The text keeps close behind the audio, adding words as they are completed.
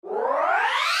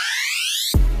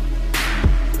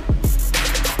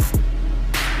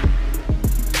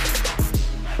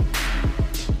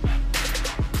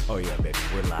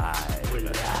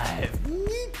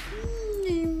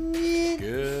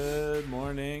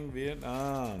playing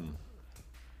Vietnam.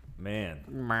 Man,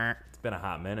 it's been a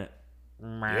hot minute.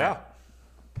 Yeah.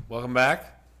 Welcome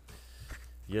back.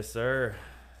 Yes, sir.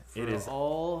 It is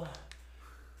all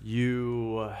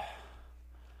you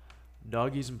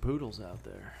doggies and poodles out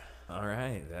there. All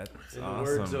right, that's In awesome. the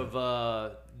words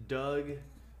of Doug,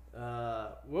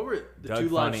 what were it? The Doug Two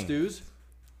Live Funny. Stews?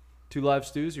 Two Live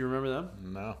Stews, you remember them?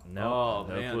 No. No, Oh,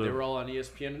 man, they were all on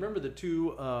ESPN. Remember the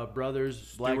two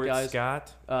brothers, black Stuart guys?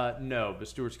 Scott. No, but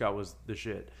Stuart Scott was the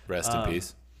shit. Rest in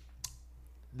peace.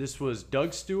 This was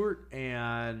Doug Stewart,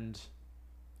 and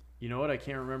you know what? I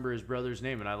can't remember his brother's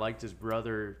name, and I liked his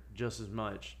brother just as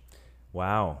much.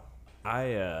 Wow,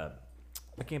 I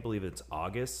can't believe it's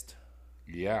August.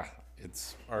 Yeah.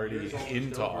 It's already Year's almost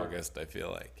into over. August, I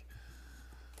feel like.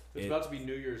 It's about to be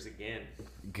New Year's again.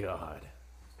 God,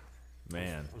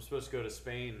 man. I'm supposed to go to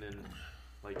Spain in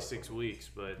like 6 weeks,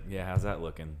 but Yeah, how's that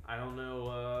looking? I don't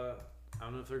know. I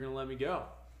don't know if they're gonna let me go.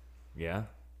 Yeah,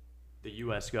 The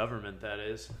U.S. government, that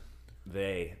is.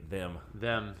 they, them,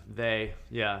 Them, they,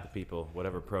 yeah. people,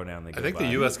 whatever pronoun they go I think by.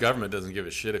 the U.S. government doesn't give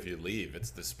a shit if you leave.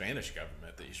 It's the Spanish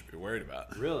government that you should be worried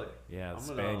about. Really? Yeah, the I'm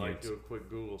gonna Spaniards. do a quick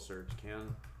Google search.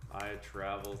 Can I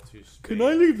travel to Spain? Can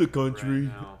I leave the right country?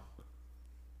 now?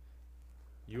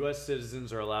 U.S.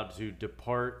 citizens are allowed to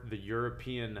depart the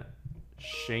European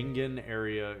Schengen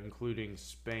area, including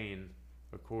Spain,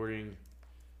 according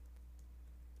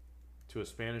to a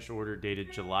Spanish order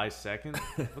dated July 2nd.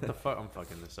 What the fuck? I'm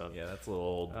fucking this up. Yeah, that's a little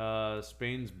old.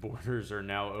 Spain's borders are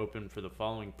now open for the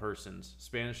following persons: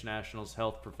 Spanish nationals,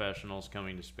 health professionals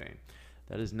coming to Spain.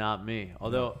 That is not me.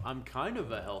 Although I'm kind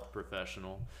of a health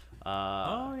professional.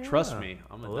 Yeah. Trust me,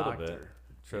 I'm a little doctor. bit.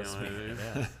 Trust You know me. what I mean?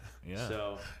 Yeah. Yeah.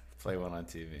 So, Play one on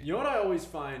TV. you know what I always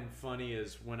find funny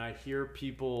is when I hear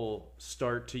people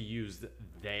start to use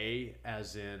they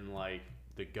as in like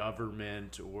the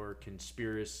government or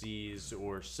conspiracies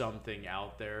or something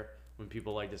out there. When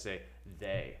people like to say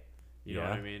they, you know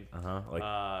what I mean?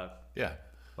 Like, Yeah.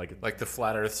 Like the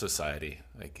Flat Earth Society.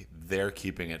 Like, they're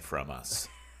keeping it from us.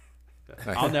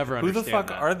 I'll never Who understand the fuck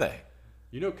that. are they?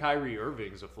 You know, Kyrie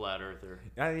Irving's a flat earther.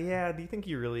 yeah. Do you think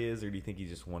he really is, or do you think he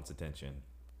just wants attention?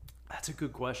 That's a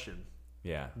good question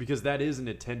Yeah. because that is an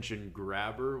attention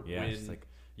grabber Yeah, when it's like-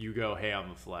 you go, "Hey,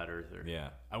 I'm a flat earther." Yeah.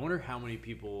 I wonder how many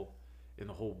people in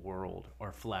the whole world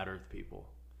are flat Earth people.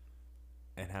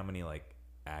 And how many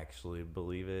actually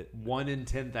believe it? 1 in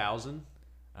 10,000.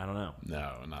 I don't know.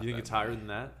 No, not You think that it's higher many. than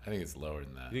that? I think it's lower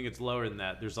than that. You think it's lower than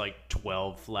that? There's like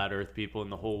 12 flat Earth people in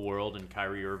the whole world, and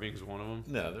Kyrie Irving's one of them.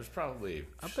 No, there's probably...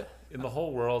 In the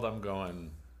whole world, I'm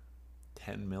going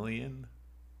 10 million.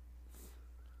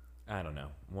 I don't know.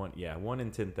 One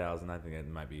in 10,000. I think that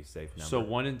might be a safe number. So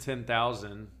 1 in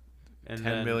 10,000, and 10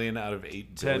 then million out of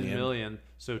 8 10 billion. million.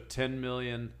 So 10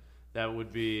 million, that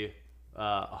would be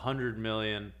 100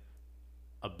 million,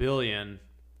 a billion,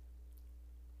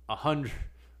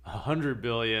 100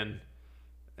 billion,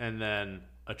 and then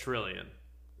a trillion.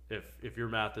 If your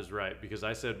math is right, because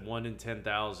I said 1 in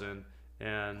 10,000,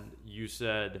 and you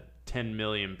said 10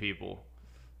 million people.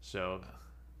 So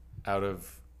Out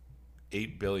of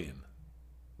 8 billion.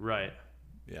 right,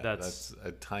 Yeah, That's- that's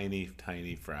a tiny,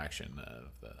 tiny fraction of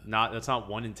the... that's not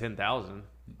 1 in 10,000.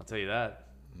 I'll tell you that.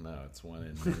 No, it's 1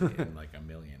 in like a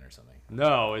million or something.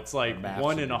 No, it's like Math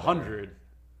 1 should in be better. 100.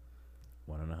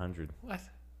 1 in 100. What?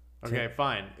 Okay,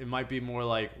 fine. It might be more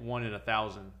like 1 in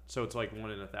 1,000. So it's like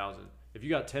 1 in 1,000. If you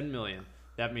got 10 million,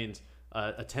 that means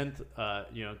a tenth.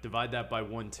 Divide that by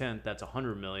 1/10. That's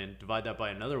 100 million. Divide that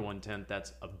by another 1/10.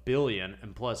 That's a billion.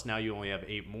 And plus, now you only have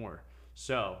 8 more.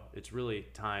 So it's really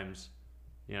times,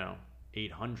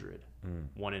 800.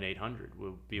 1 in 800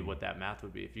 would be what that math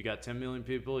would be. If you got 10 million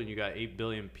people and you got 8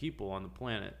 billion people on the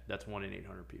planet, that's 1 in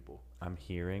 800 people. I'm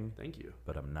hearing, Thank you.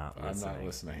 but I'm not I'm listening. not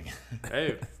listening.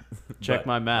 Hey, check But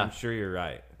my I'm math. sure you're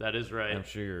right. That is right. I'm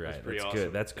sure you're right. That's pretty That's awesome.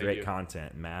 good. That's Thank great you.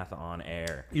 content. Math on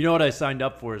air. You know what I signed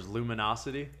up for is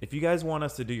Luminosity. If you guys want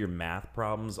us to do your math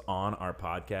problems on our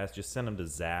podcast, just send them to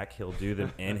Zach. He'll do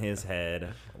them in his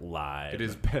head live. It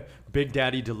is Big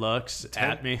Daddy Deluxe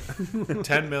at me.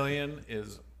 10 million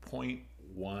is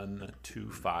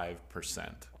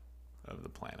 0.125% of the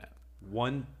planet.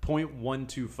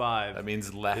 1.125 That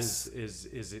means less.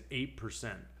 is it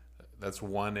 8%? That's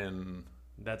 1 in...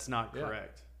 That's not Yeah.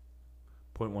 correct.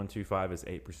 0.125 is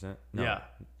 8%. No, Yeah.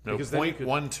 No, Because then you could-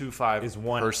 0.125 Is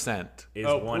one- percent. is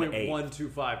Oh, 1/8.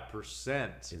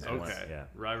 0.125%. Is Okay. one- yeah.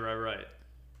 Right.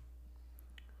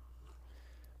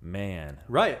 Man,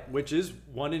 Right, which is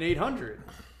 1 in 800.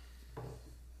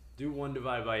 Do 1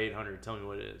 divided by 800. Tell me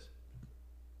what it is.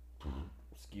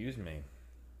 excuse me.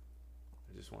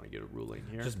 I just want to get a ruling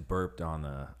here. Just burped on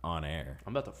air.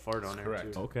 I'm about to fart on air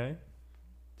correct. too. Okay.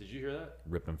 Did you hear that?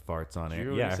 Ripping farts on Did you air.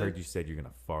 hear what Yeah, he I said? heard you said you're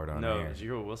gonna fart on No, air. did you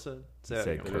hear what Will said? He said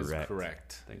It was correct.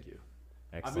 correct. Thank you.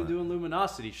 Excellent. I've been doing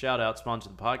Luminosity. Shout out, sponsor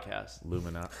the podcast.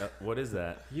 What is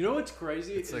that? You know what's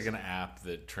crazy? It's like an app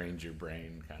that trains your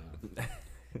brain, kind of.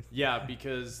 Yeah,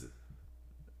 because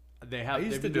they I have.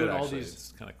 used They've to been do it doing all actually. these.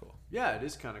 It's kind of cool. Yeah, it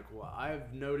is kind of cool.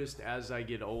 I've noticed as I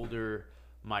get older,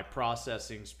 my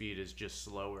processing speed is just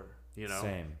slower. You know,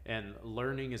 Same. And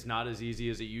learning is not as easy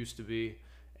as it used to be,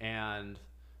 and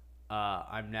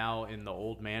I'm now in the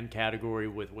old man category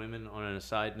with women. On a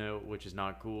side note, which is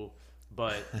not cool,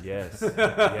 but Yes.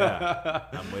 Yeah.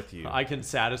 I'm with you. I can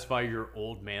satisfy your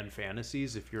old man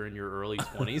fantasies if you're in your early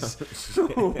 20s,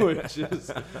 which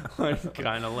is like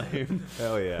kind of lame.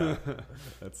 Hell yeah.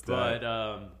 That's But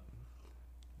tight.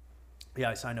 yeah,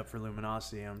 I signed up for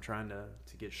Luminosity. I'm trying to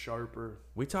get sharper.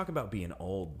 We talk about being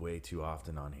old way too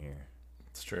often on here.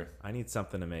 It's true. I need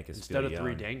something to make us Instead feel of young.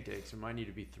 3 dank dicks, it might need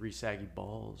to be 3 saggy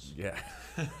balls. Yeah.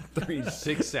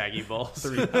 6 saggy balls.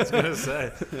 I was gonna say.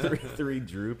 three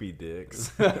droopy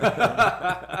dicks.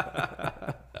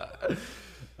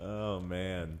 Oh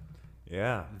man.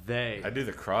 Yeah. They. I do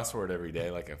the crossword every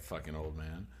day like a fucking old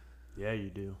man. Yeah, you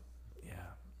do. Yeah.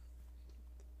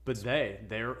 But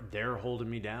they're holding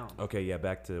me down. Okay, yeah,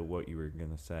 back to what you were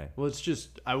gonna say. Well, it's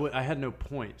just I had no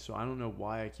point, so I don't know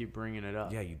why I keep bringing it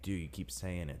up. Yeah, you do. You keep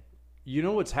saying it. You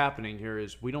know what's happening here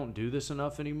is we don't do this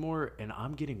enough anymore, and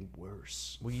I'm getting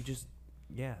worse. Well, you just,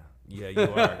 yeah, you are.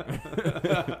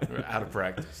 We're out of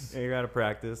practice. You're out of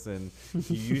practice, and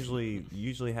you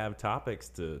usually have topics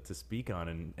to speak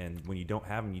on, and when you don't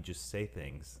have them, you just say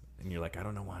things, and you're like, I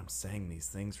don't know why I'm saying these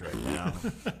things right now,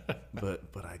 but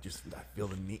I feel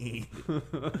the need.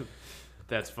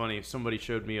 That's funny. Somebody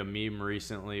showed me a meme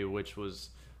recently, which was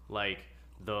like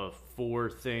the 4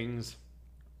 things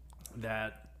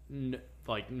that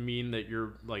like mean that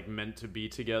you're like meant to be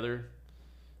together.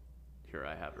 Here,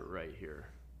 I have it right here,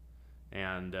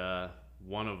 and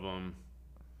one of them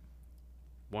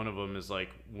is like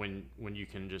when you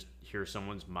can just hear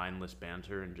someone's mindless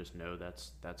banter and just know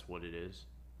that's what it is,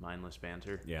 mindless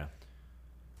banter. Yeah,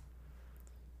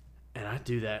 And I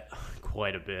do that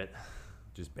quite a bit.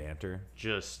 just banter,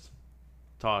 Just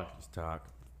talk just talk.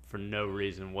 for no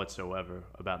reason whatsoever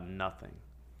about nothing.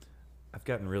 I've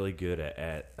gotten really good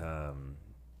at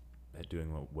doing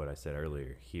what I said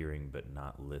earlier, hearing but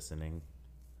not listening.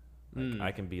 Like,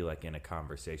 I can be like in a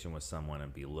conversation with someone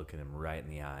and be looking them right in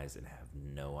the eyes and have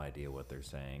no idea what they're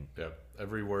saying. Yep.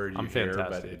 Every word you I'm hear, but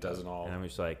fantastic. it doesn't all And I'm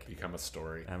just like, become a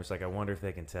story. I wonder if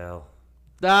they can tell.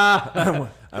 Ah!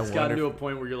 I It's gotten wonder to a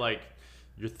point where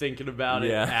you're thinking about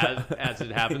it Yeah. as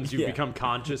it happens. You Yeah. become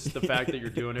conscious of the fact that you're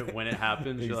doing it when it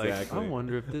happens. You're like, Exactly. I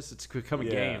wonder if it's become a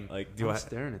Yeah, game. like, I'm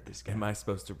staring at this guy. Am I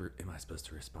supposed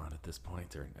to respond at this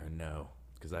point or no?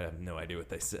 Because I have no idea what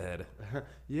they said.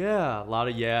 Yeah, a lot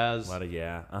of yes. A lot of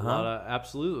yeah. A lot of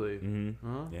absolutely.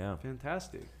 Mm-hmm. Yeah.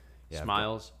 Fantastic. Yeah,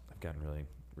 Smiles. I've gotten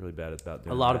really bad about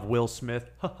doing A lot that. of Will Smith.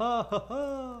 Ha ha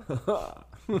ha ha.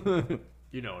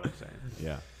 You know what I'm saying.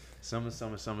 Yeah.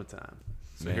 Summertime.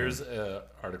 So Man. here's an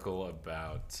article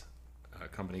about a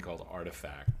company called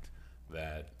Artifact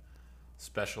that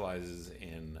specializes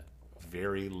in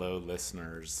very low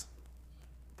listeners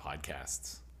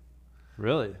podcasts.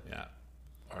 Really? Yeah,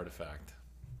 Artifact.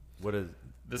 What is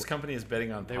This company is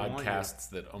betting on They want you. podcasts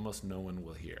that almost no one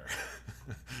will hear.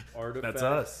 Artifact. that's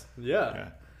us? Yeah.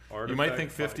 Artifact You might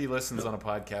think 50 podcast. listens on a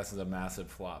podcast is a massive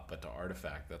flop, but to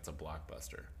Artifact, that's a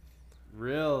blockbuster.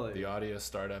 Really? The audio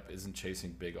startup isn't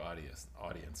chasing big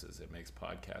audiences. It makes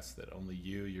podcasts that only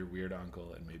you, your weird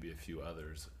uncle, and maybe a few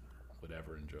others would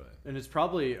ever enjoy. And it's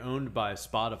probably owned by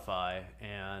Spotify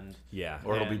and Yeah.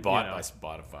 Or it'll be And, bought you know, by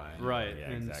Spotify. right.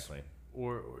 Yeah, and exactly.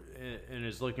 And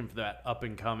is looking for that up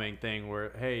and coming thing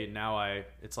where hey now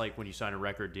it's like when you sign a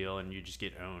record deal and you just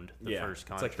get owned the first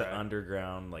contract. It's like the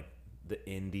underground, like the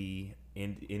indie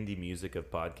music of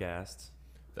podcasts.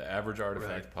 The average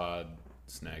Artifact pod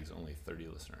snags only 30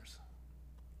 listeners.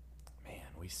 Man,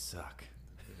 we suck.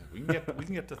 Yeah, we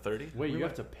can get to 30. Wait, you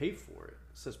have to pay for it.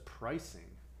 It says pricing.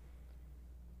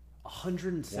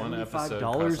 One episode $175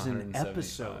 costs an $175.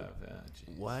 episode. Yeah,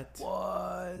 geez.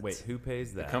 What? Wait, who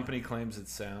pays The that? company claims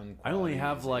its sound I only quality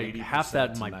have, is like, 80% half that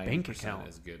in to my bank 90% account.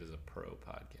 as good as a pro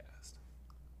podcast.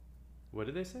 What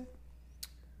did they say?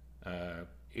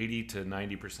 80 to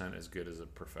 90% as good as a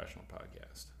professional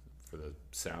podcast for the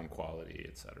sound quality,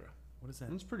 etc. What is that?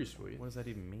 That's pretty sweet. What does that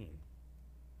even mean?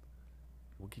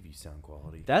 We'll give you sound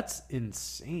quality. That's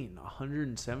insane.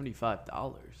 $175.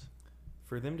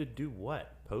 For them to do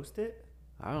what? Post it?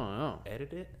 I don't know.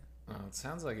 Edit it? It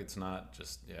sounds like it's not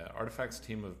just Artifact's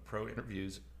team of pro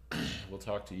interviews will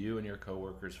talk to you and your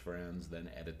coworkers, friends, then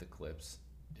edit the clips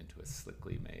into a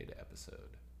slickly made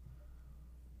episode.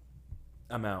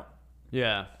 I'm out.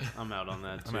 Yeah, I'm out on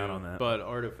that too. I'm out on that. But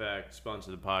Artifact,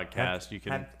 sponsor the podcast. You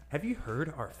can. Have you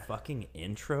heard our fucking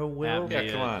intro, Will? Yeah,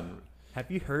 Yeah, come on. Have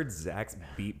you heard Zach's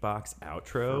beatbox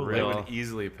outro? For They real. would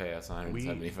easily pay us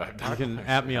 $175. You can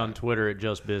at me on Twitter at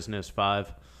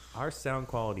JustBusiness5. Our sound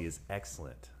quality is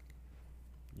excellent.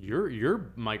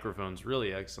 Your microphone's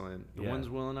really excellent. The Yeah. ones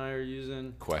Will and I are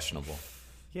using. Questionable.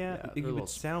 Yeah, they're a you little would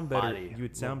sound better. spotty. You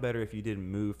would sound better if you didn't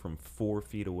move from 4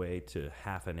 feet away to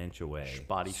half an inch away,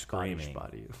 Spotty, screaming.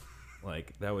 spotty.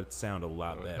 Like that would sound a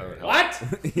lot better. What?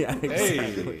 Yeah, Hey!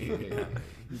 exactly.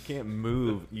 You can't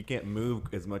move. You can't move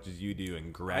as much as you do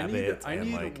and grab it. I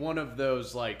and need like, one of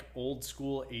those like old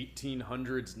school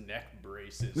 1800s neck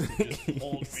braces to just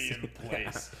hold me in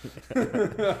place. you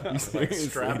Like seriously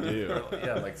strap do.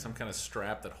 Yeah, like some kind of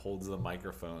strap that holds the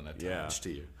microphone attached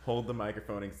to you. Hold the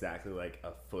microphone exactly like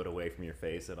a foot away from your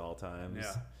face at all times.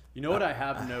 Yeah. You know what I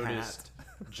have noticed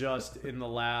just in the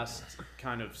last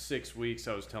kind of 6 weeks?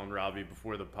 I was telling Robbie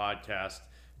before the podcast,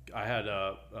 I had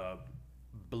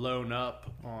blown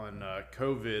up on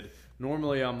COVID.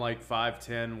 Normally I'm like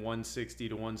 5'10", 160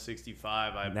 to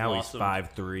 165. I Now he's blossomed,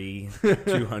 5'3",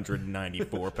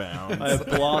 294 pounds. I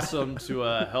blossomed to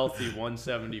a healthy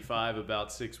 175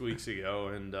 about 6 weeks ago.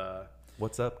 And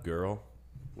What's up, girl?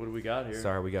 what do we got here?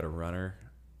 Sorry, we got a runner.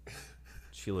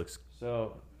 She looks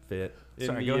So fit. in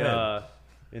Sorry, the go ahead.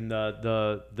 in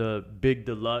the big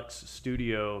deluxe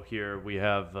studio here, we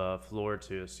have floor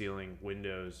to ceiling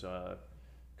windows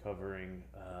covering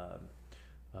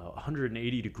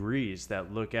 180 degrees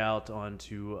that look out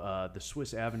onto the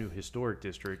Swiss Avenue Historic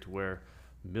District, where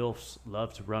MILFs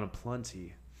love to run a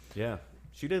plenty. Yeah,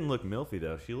 she didn't look milfy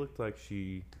though. She looked like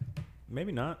she,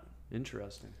 maybe not.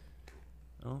 Interesting.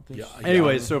 I don't think. Yeah, she-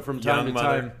 Anyway, young- so from time to young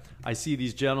mother. time, I see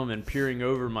these gentlemen peering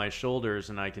over my shoulders,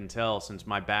 and I can tell, since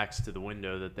my back's to the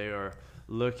window, that they are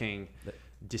looking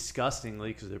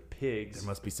disgusingly, because they're pigs, there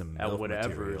must be some at milf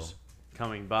whatever's material.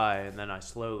 coming by, and then I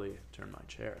slowly turn my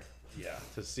chair Yeah.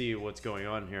 to see what's going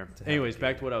on here. have Anyways, a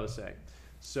back to what I was saying.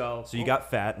 So So you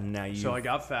got fat, and now you. so I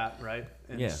got fat, right?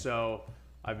 And Yeah. so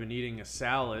I've been eating a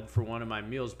salad for one of my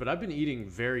meals, but I've been eating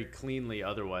very cleanly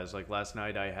otherwise. Like last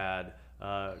night I had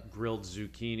grilled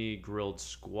zucchini, grilled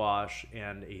squash,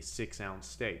 and a 6-ounce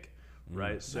steak,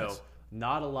 right? So nice.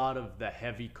 not a lot of the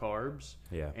heavy carbs.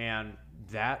 Yeah. And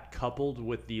that coupled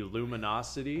with the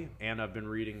luminosity, and I've been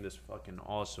reading this fucking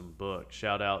awesome book.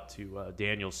 Shout out to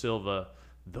Daniel Silva,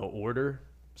 The Order,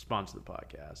 sponsor the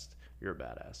podcast. You're a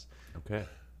badass. Okay.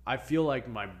 I feel like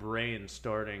my brain's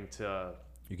starting to.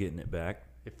 You're getting it back.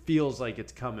 It feels like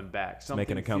it's coming back. Something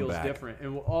making a feels comeback. different.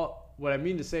 And what I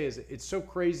mean to say is, it's so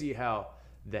crazy how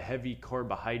the heavy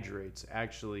carbohydrates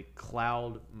actually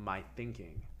cloud my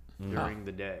thinking during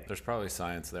the day. There's probably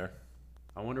science there.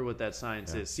 I wonder what that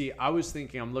science is. See, I was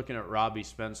thinking, I'm looking at Robbie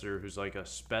Spencer, who's like a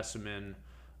specimen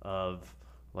of,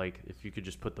 like, if you could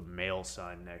just put the male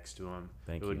sign next to him,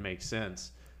 Thank it would you. make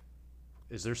sense.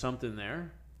 Is there something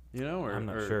there? You know, or I'm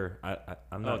not sure. I'm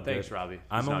Oh, not. thanks, good. Robbie.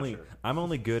 I'm He's not only. sure. I'm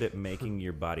only good at making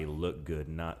your body look good,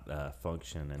 not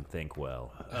function and think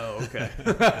well. Oh, okay.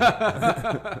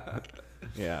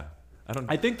 Yeah. I don't.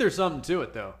 I think there's something to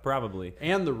it, though. Probably.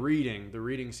 And the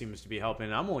reading seems to be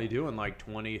helping. I'm only doing like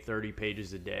 20, 30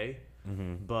 pages a day,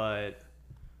 but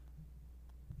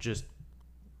just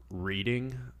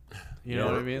reading, you know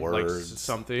what I mean? Like Words.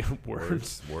 something,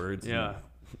 words. Words. Yeah. and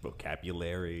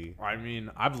vocabulary. I mean,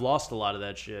 I've lost a lot of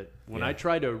that shit. When Yeah. I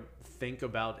try to think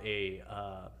about a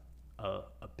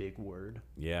big word,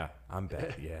 Yeah. I'm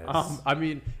bad. Yes. I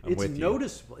mean, I'm it's with you.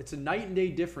 noticeable. It's a night and day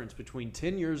difference between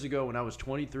 10 years ago when I was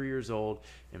 23 years old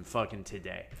and fucking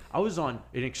today. I was on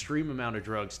an extreme amount of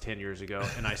drugs 10 years ago,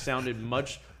 and I sounded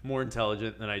much more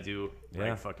intelligent than I do Yeah.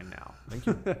 right fucking now. I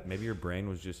think maybe your brain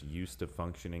was just used to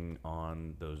functioning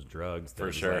on those drugs. that For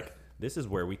was sure. Like, this is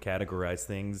where we categorize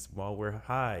things while we're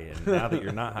high, and now that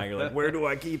you're not high, you're like, where do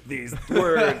I keep these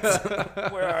words?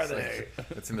 Where are they?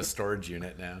 It's in the storage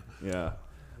unit now. Yeah.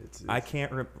 I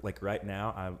can't like right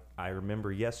now. I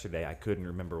remember yesterday. I couldn't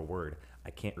remember a word.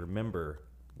 I can't remember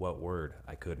what word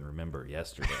I couldn't remember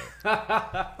yesterday.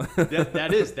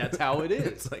 That's how it is.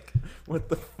 It's like, what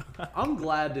the? I'm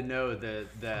glad to know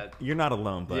that You're not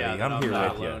alone, buddy. yeah, that I'm here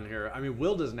not with alone you. here. I mean,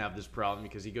 Will doesn't have this problem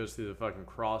because he goes through the fucking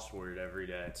crossword every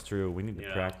day. It's true. We need to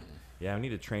Yeah. crack. Yeah, we need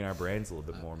to train our brains a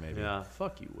little bit more, maybe. Yeah,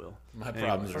 fuck you, Will. My Anyway,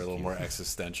 problems are a fuck little you. more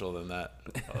existential than that.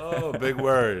 Oh, big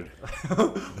word.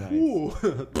 Nice. Ooh.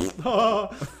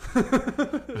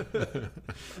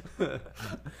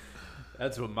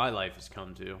 That's what my life has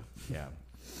come to. Yeah.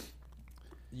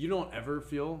 You don't ever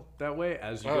feel that way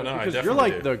as you Oh, go, no, I because you're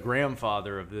definitely like do. the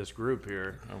grandfather of this group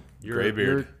here. Oh, You're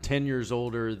graybeard. 10 years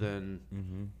older than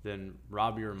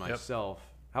Robbie or myself.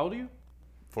 How old are you?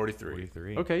 43.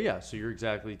 43. Okay, yeah. So you're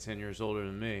exactly 10 years older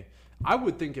than me. I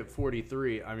would think at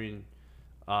 43, I mean,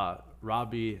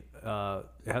 Robbie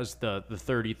has the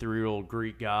 33-year-old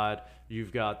Greek god.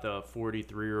 You've got the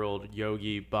 43-year-old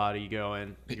yogi body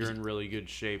going. You're in really good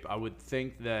shape. I would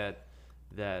think that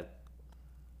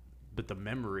but the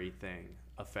memory thing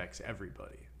affects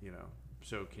everybody, you know.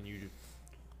 So can you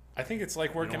I think it's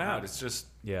like working don't out. have- It's just,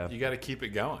 Yeah. you got to keep it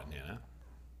going, you know?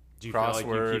 do you feel like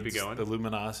Crosswords, you keep it going? the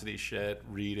luminosity shit,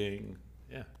 reading.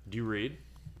 Yeah. Do you read?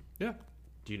 Yeah.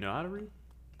 Do you know how to read?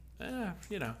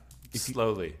 You know,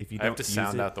 slowly. if you I have don't to use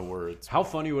sound it- out the words. How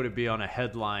funny would it be on a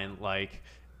headline like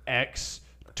ex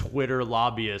Twitter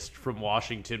lobbyist from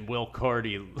Washington, Will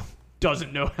Carty,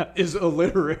 doesn't know is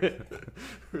illiterate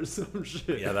or some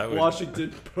shit? Yeah, that would-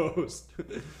 Washington Post.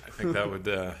 I think that would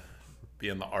be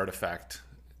in the artifact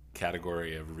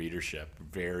category of readership.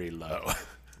 Very low.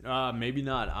 Maybe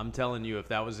not. I'm telling you, if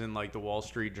that was in like the Wall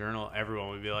Street Journal, everyone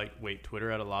would be like, "Wait,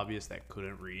 Twitter had a lobbyist that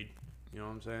couldn't read." You know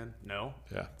what I'm saying? No.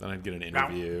 Yeah. Then I'd get an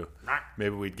interview.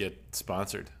 Maybe we'd get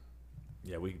sponsored.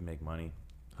 Yeah, we could make money.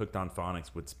 Hooked on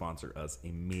Phonics would sponsor us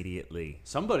immediately.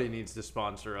 Somebody needs to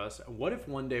sponsor us. What if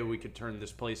one day we could turn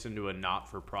this place into a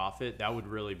not-for-profit? That would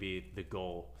really be the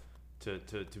goal, to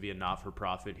be a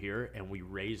not-for-profit here, and we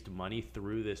raised money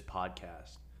through this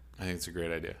podcast. I think it's a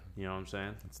great idea. You know what I'm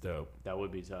saying? It's dope. That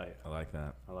would be tight. I like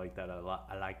that. I like that a lot.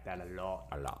 I like that a lot.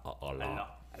 A lot.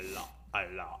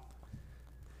 A lot.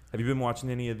 Have you been watching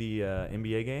any of the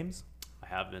NBA games? I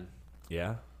have been.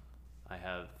 Yeah. I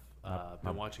have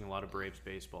been watching a lot of Braves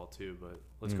baseball too, but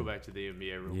let's go back to the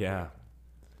NBA real Yeah. quick.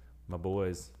 My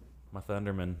boys, my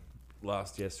Thundermen,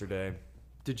 lost yesterday.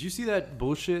 Did you see that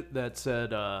bullshit that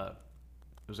said it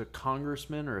was a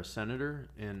congressman or a senator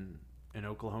in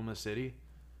Oklahoma City?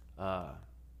 I'm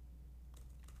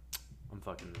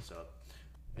fucking this up.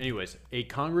 Anyways, a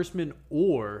congressman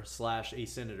or / a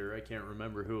senator, I can't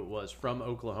remember who it was, from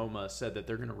Oklahoma said that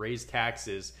they're going to raise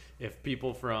taxes if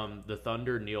people from the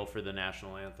Thunder kneel for the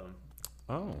national anthem.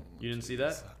 Oh. You didn't see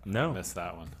that? No. Missed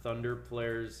that one. Thunder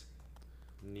players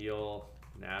kneel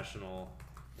national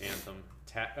anthem.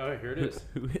 Oh, here it is.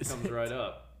 Who is Comes it? right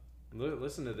up.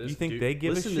 Listen to this. You think they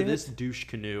give a Listen to shit? this douche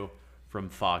canoe from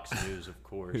Fox News, of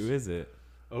course. Who is it?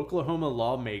 Oklahoma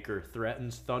lawmaker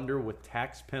threatens Thunder with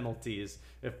tax penalties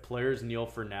if players kneel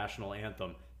for national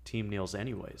anthem. Team kneels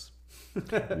anyways.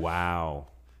 Wow.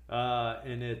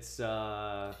 And it's You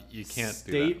can't do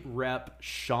state rep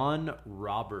Sean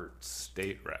Roberts.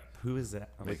 State rep. Who is that?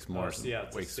 Makes more Yeah,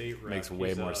 it's a makes, state rep. makes way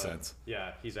He's, more sense.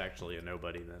 Yeah, he's actually a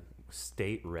nobody then.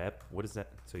 State rep? What is that?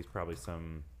 So he's probably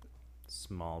some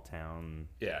small town.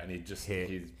 Yeah, and he just Hit.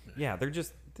 he's Yeah,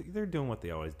 they're doing what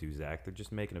they always do, Zach. They're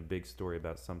just making a big story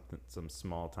about some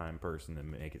small time person and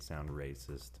make it sound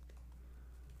racist,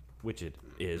 which it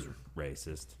is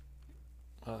racist.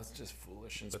 well, it's just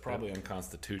foolish. And it's probably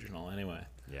unconstitutional anyway.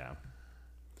 Yeah.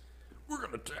 We're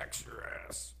gonna tax your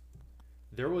ass.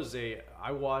 There was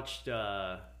I watched,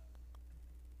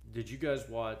 did you guys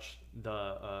watch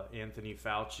the Anthony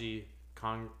Fauci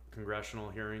congressional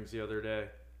hearings the other day?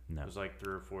 No. It was like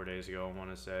 3 or 4 days ago, I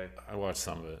want to say. I watched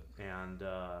some of it. And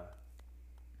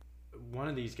one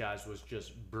of these guys was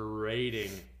just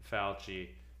berating Fauci.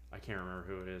 I can't remember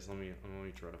who it is. Let me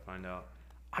try to find out.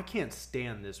 I can't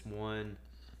stand this one.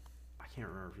 I can't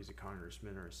remember if he's a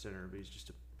congressman or a senator, but he's just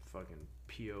a fucking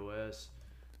POS.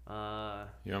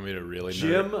 You want me to really know?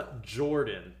 Jim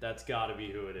Jordan. That's got to be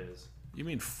who it is. You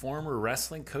mean former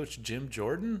wrestling coach Jim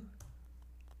Jordan?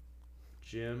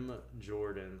 Jim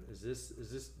Jordan. Is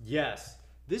this yes.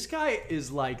 This guy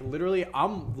is like literally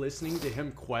I'm listening to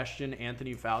him question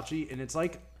Anthony Fauci and it's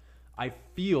like I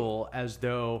feel as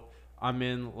though I'm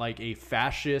in like a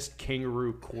fascist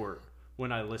kangaroo court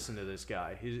when I listen to this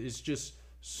guy. It's just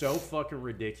so fucking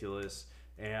ridiculous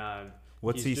and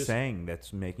What's he's he just- saying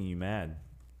that's making you mad?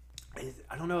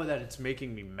 I don't know that it's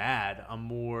making me mad. I'm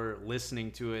more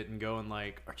listening to it and going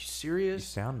like, "Are you You serious?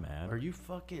 sound mad. Are you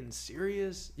fucking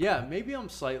serious?" Yeah, maybe I'm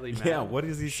slightly mad. Yeah, what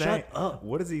is he saying? Shut up.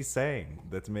 What is he saying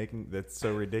that's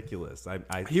so ridiculous?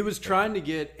 He was trying to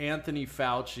get Anthony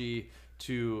Fauci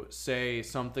to say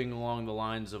something along the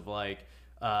lines of like,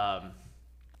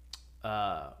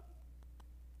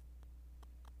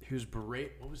 he was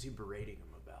what was he berating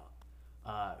him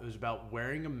about? It was about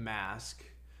wearing a mask.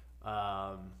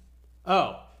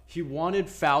 He wanted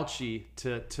Fauci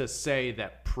to say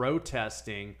that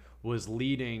protesting was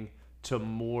leading to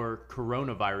more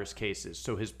coronavirus cases.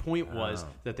 So his point was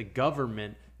that the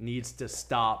government needs to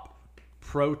stop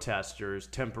protesters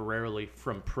temporarily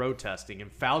from protesting.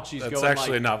 And Fauci's That's going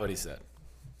actually like, not what he said.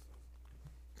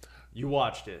 you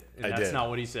watched it, and I that's did. not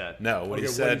what he said. No, what Okay, he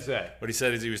said. What'd he say? What he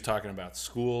said is he was talking about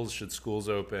schools. Should schools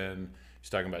open? He's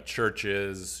talking about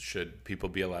churches. Should people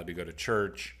be allowed to go to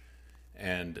church?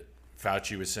 And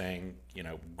Fauci was saying,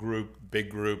 big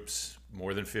groups,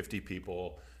 more than 50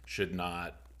 people, should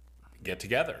not get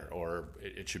together, or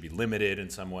it should be limited in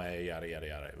some way. Yada yada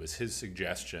yada. It was his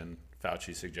suggestion,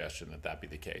 Fauci's suggestion, that be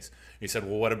the case. He said,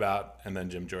 "Well, what about?" And then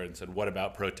Jim Jordan said, "What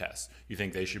about protests? You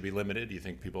think they should be limited? Do you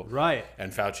think people?" Right.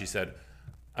 And Fauci said,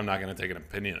 "I'm not going to take an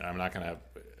opinion. I'm not going to,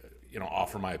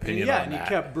 offer my opinion Yeah, on and that."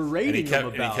 he kept berating him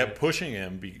about and he kept it. pushing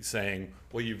him, saying,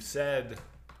 "Well, you've said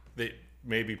that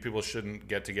maybe people shouldn't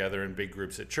get together in big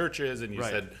groups at churches, and you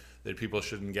Right. said that people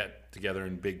shouldn't get together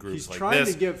in big groups He's like trying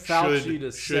this. to get Fauci should,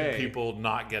 to should say- people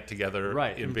not get together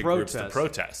Right, in in big groups to protest.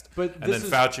 protest?" But and then this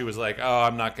is- Fauci was like, "Oh,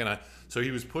 I'm not going to." So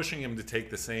he was pushing him to take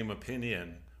the same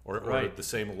opinion or Right. the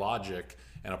same logic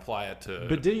and apply it to.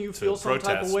 But didn't you to feel some type of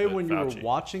protests way with when you were Fauci.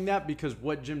 watching that? Because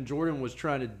what Jim Jordan was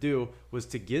trying to do was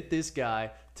to get this guy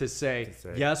to say,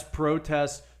 yes,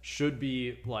 protests should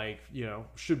be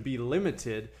should be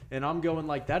limited. And I'm going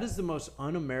like, that is the most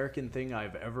un-American thing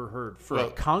I've ever heard. For a Well-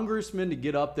 congressman to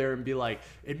get up there and be like,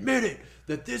 admit it,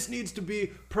 that this needs to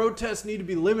be, protests need to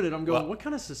be limited. I'm going, Well, what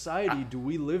kind of society do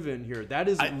we live in here? That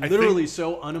is I literally think-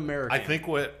 so un-American. I think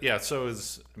so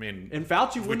is, I mean, And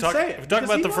Fauci if we wouldn't talk, say it. if we talk because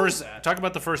about he the knows first, that. talk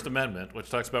about the First Amendment, which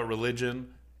talks about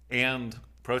religion and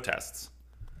protests.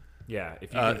 Yeah,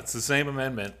 if you It's the same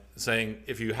amendment saying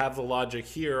if you have the logic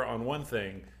here on one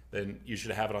thing, then you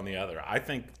should have it on the other. I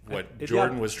think what It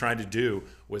Jordan got- was trying to do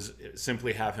was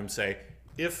simply have him say,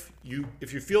 if you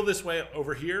feel this way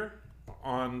over here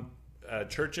on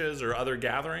churches or other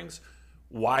gatherings,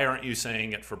 why aren't you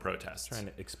saying it for protests? trying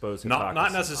to expose Not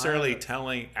hypocrisy.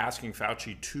 necessarily asking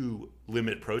Fauci to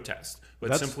limit protest,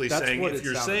 but simply that's saying what if it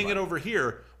you're sounded saying it like. over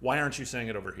here, why aren't you saying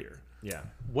it over here? Yeah.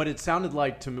 What it sounded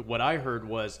like to me, what I heard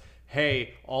was,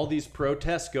 hey, all these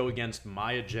protests go against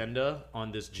my agenda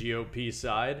on this GOP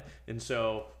side, and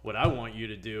so what I want you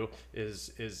to do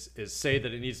is say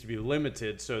that it needs to be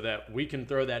limited so that we can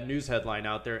throw that news headline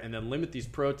out there and then limit these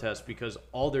protests because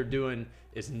all they're doing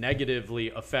is negatively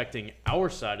affecting our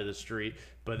side of the street.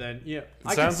 But then, I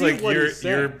can Sounds see like what he's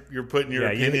saying. you're putting your Yeah,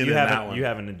 opinion you in have that one. you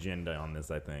have an agenda on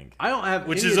this, I think. I don't have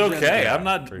Which any is agenda. okay. I'm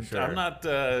not. For sure. I'm not.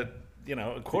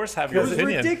 Of course, have It your was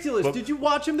opinion. ridiculous. But- Did you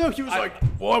watch him though? He was like,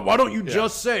 why don't you Yeah.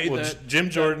 just say Well, that? Jim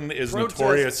Jordan is protest-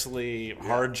 notoriously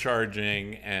hard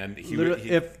charging, and Literally,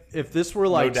 if this were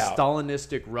like doubt.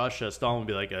 Stalinistic Russia, Stalin would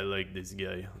be like, I like this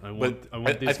guy. I want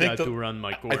this guy to run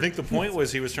my court. I think the point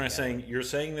was he was trying to saying, you're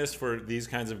saying this for these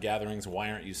kinds of gatherings. Why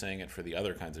aren't you saying it for the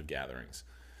other kinds of gatherings?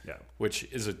 Yeah. Which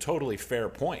is a totally fair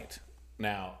point.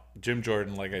 Now, Jim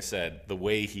Jordan, like I said, the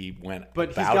way he went but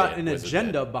he's about got it an was a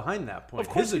agenda bit- behind that point. Of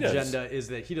course His he does. agenda is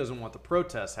that he doesn't want the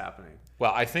protests happening.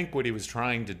 Well, I think what he was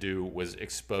trying to do was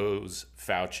expose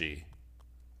Fauci,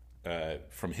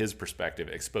 from his perspective,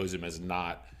 expose him as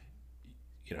not,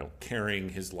 carrying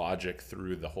his logic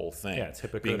through the whole thing. Yeah, it's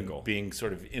hypocritical. Being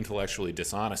sort of intellectually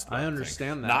dishonest. About I the thing.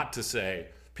 understand that. Not to say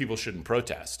people shouldn't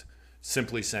protest.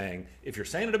 Simply saying, if you're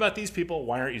saying it about these people,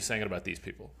 why aren't you saying it about these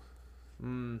people?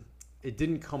 It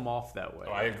didn't come off that way.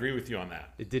 Oh, I agree with you on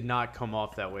that. It did not come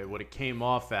off that way. What it came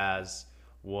off as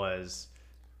was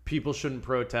people shouldn't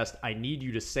protest. I need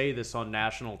you to say this on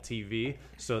national TV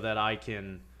so that I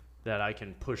can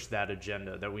push that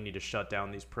agenda that we need to shut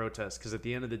down these protests. Because at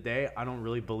the end of the day, I don't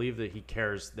really believe that he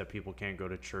cares that people can't go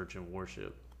to church and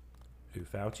worship. Who,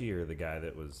 Fauci or the guy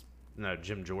that was? No,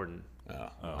 Jim Jordan.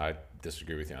 I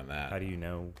disagree with you on that. How do you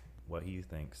know what he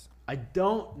thinks? I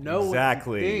don't know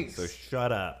Exactly. what he thinks. So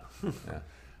shut up.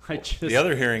 I just, The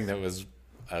other hearing that was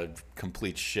a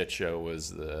complete shit show was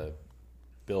the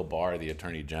Bill Barr, the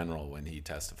Attorney General, when he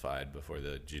testified before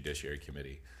the Judiciary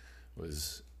Committee,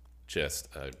 was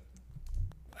just a.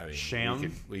 I mean,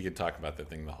 Sham? We could talk about the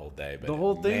thing the whole day, but the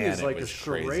whole thing man, is it like a was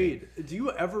charade. crazy. Do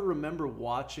you ever remember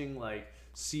watching like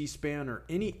C-SPAN or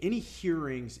any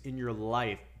hearings in your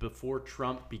life before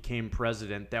Trump became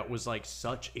president that was like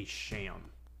such a sham?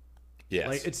 Yes.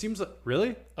 Like it seems like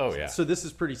really. Oh, yeah. So this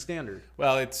is pretty standard.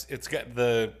 Well, it's got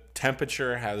the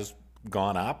temperature has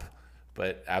gone up,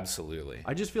 but absolutely.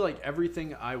 I just feel like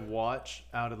everything I watch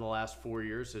out of the last 4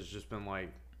 years has just been like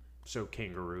so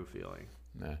kangaroo feeling.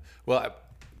 Yeah. Well,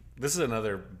 this is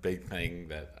another big thing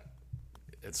that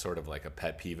it's sort of like a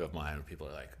pet peeve of mine when people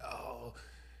are like, "Oh,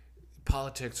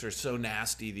 politics are so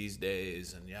nasty these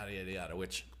days," and yada yada yada,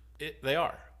 which they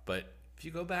are. But if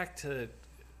you go back to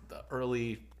the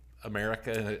early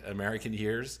American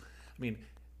years, I mean,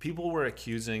 people were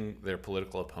accusing their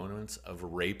political opponents of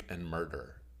rape and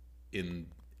murder in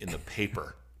the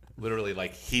paper. Literally,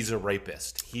 like, he's a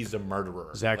rapist, he's a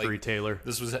murderer. Zachary Like, Taylor.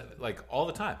 This was like all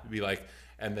the time. It'd be like,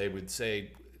 and they would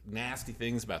say nasty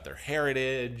things about their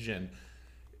heritage and,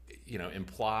 you know,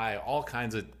 imply all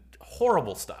kinds of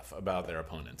horrible stuff about their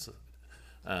opponents.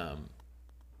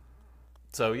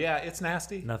 So yeah, it's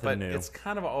nasty. Nothing but new. It's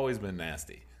kind of always been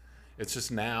nasty. It's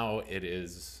just now it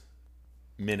is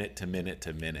minute to minute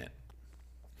to minute.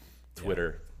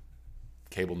 Twitter,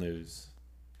 cable news,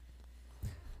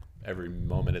 every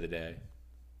moment of the day.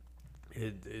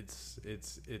 It's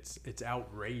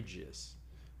outrageous,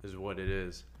 is what it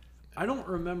is. I don't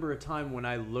remember a time when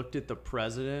I looked at the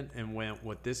president and went,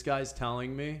 "What this guy's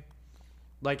telling me."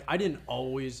 Like, I didn't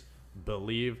always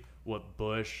believe what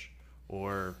Bush,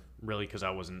 or really because I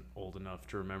wasn't old enough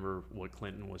to remember what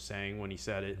Clinton was saying when he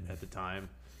said it at the time.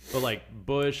 But like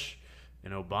Bush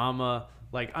and Obama,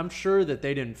 like, I'm sure that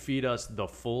they didn't feed us the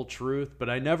full truth, but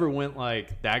I never went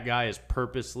like, that guy is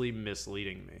purposely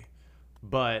misleading me.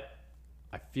 But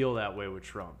I feel that way with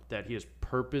Trump, that he is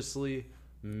purposely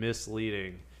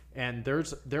misleading. And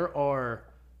there are,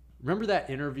 remember that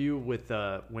interview with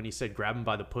when he said grab him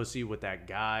by the pussy with that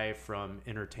guy from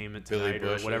Entertainment Billy Tonight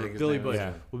Bush, or whatever? I think his Billy name Bush. was.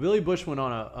 Yeah. Well, Billy Bush went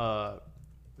on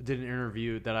did an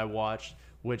interview that I watched,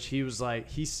 which he was like,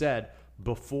 he said,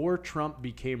 before Trump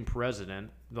became president,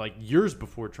 like years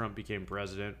before Trump became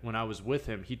president, when I was with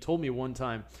him, he told me one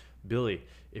time, "Billy,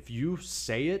 if you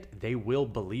say it, they will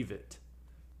believe it."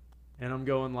 And I'm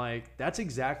going like, that's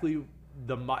exactly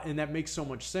and that makes so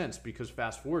much sense, because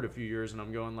fast forward a few years and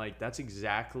I'm going like, that's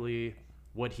exactly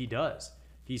what he does.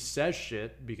 He says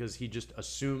shit because he just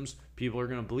assumes people are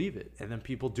going to believe it, and then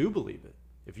people do believe it.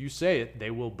 If you say it, they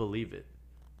will believe it.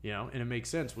 You know, and it makes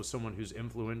sense with someone who's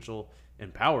influential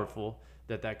and powerful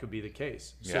that could be the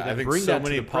case. So Yeah, I then think bring so that to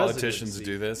many the politicians presidency.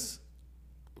 do this.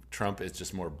 Trump is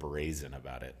just more brazen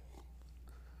about it.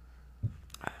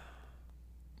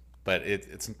 But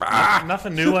it's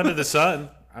nothing new under the sun.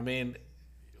 I mean,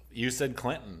 you said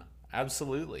Clinton.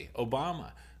 Absolutely.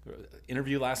 Obama.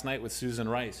 Interview last night with Susan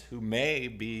Rice, who may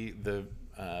be the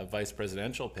vice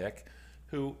presidential pick,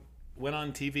 who went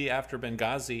on TV after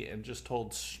Benghazi and just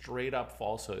told straight up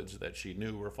falsehoods that she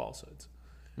knew were falsehoods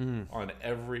on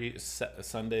every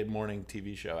Sunday morning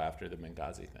TV show after the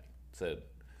Benghazi thing. Said,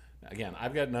 again,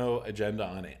 I've got no agenda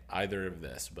on either of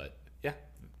this, but yeah,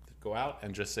 go out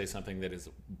and just say something that is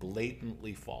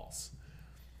blatantly false,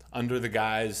 under the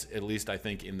guise, at least I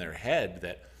think in their head,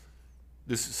 that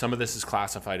some of this is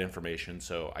classified information,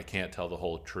 so I can't tell the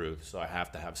whole truth, so I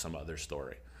have to have some other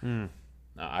story. Now,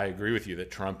 I agree with you that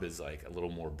Trump is like a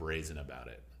little more brazen about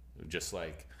it, just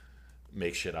like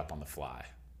make shit up on the fly.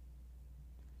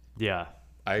 Yeah.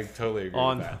 I totally agree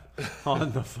On with that.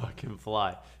 on the fucking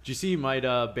fly. Did you see he might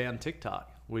ban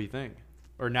TikTok? What do you think?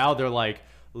 Or now they're like,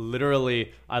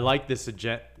 literally, I like this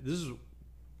agenda. This is,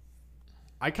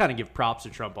 I kind of give props to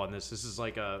Trump on this. This is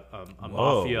like a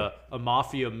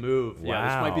mafia move. Yeah,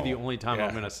 this might be the Wow. only time I'm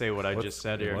Yeah. gonna say what I just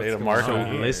said here. Made a mark So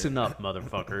on it. listen up,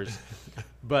 motherfuckers.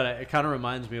 But it kind of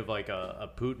reminds me of like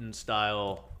a Putin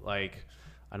style. Like,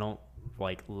 I don't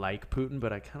like Putin,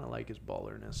 but I kind of like his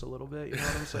ballerness a little bit. You know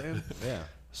what I'm saying? Yeah.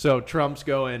 So Trump's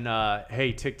going,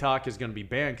 hey, TikTok is going to be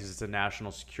banned because it's a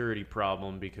national security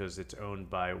problem because it's owned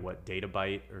by,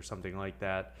 Databyte or something like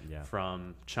that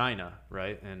from China,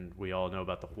 right? And we all know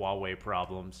about the Huawei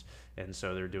problems. And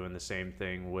so they're doing the same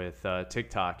thing with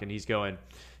TikTok. And he's going,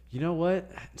 you know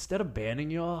what? Instead of banning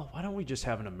y'all, why don't we just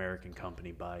have an American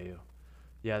company buy you?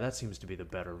 Yeah, that seems to be the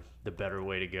better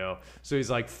way to go. So he's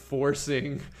like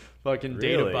forcing fucking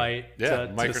Really? Databyte Yeah, to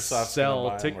Microsoft's sell gonna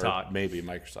buy 'em, or TikTok. maybe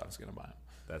Microsoft's going to buy them.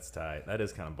 That's tight. That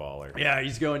is kind of baller. Yeah,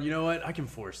 he's going, you know what? I can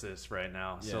force this right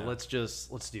now. So Yeah. let's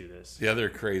do this. The other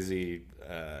crazy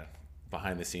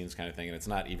behind the scenes kind of thing, and it's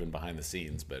not even behind the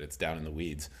scenes, but it's down in the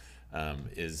weeds,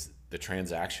 is the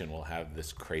transaction will have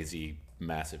this crazy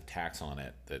massive tax on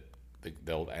it that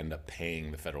they'll end up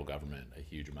paying the federal government a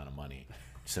huge amount of money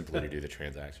simply to do the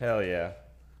transaction. Hell yeah.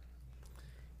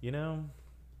 You know,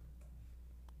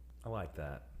 I like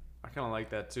that. I kind of like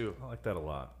that too. I like that a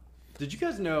lot. Did you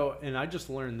guys know, and I just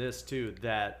learned this too,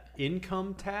 that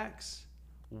income tax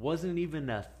wasn't even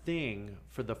a thing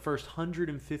for the first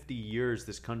 150 years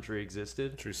this country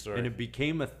existed? True story. And it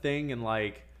became a thing in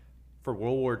like, for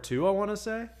World War II, I want to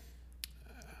say?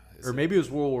 Or maybe it was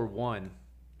World War One.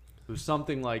 It was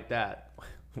something like that.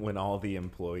 When all the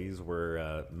employees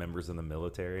were members in the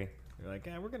military, they're like,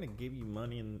 we're going to give you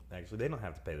money. And actually, they don't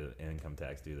have to pay the income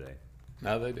tax, do they?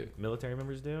 No, they do. Military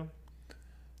members do?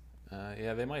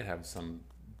 Yeah, they might have some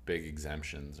big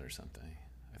exemptions or something.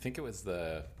 I think it was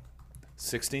the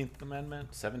 16th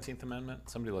Amendment, 17th Amendment.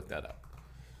 Somebody look that up.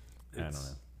 I don't know.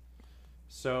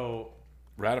 So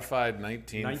Ratified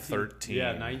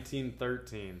 1913.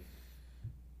 1913.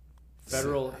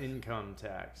 Federal income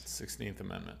tax. 16th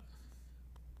Amendment.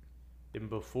 And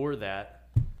before that,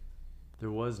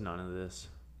 there was none of this.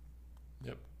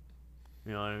 Yep.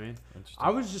 You know what I mean? Interesting.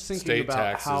 I was just thinking State about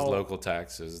taxes, how local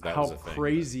taxes. That how was a thing.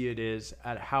 crazy it is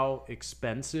at how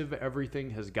expensive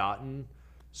everything has gotten,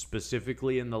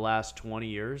 specifically in the last 20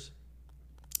 years.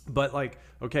 But like,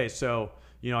 okay, so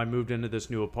I moved into this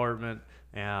new apartment,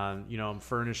 and I'm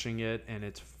furnishing it, and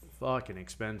it's fucking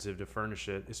expensive to furnish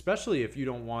it, especially if you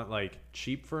don't want like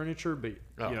cheap furniture. But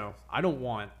I don't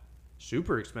want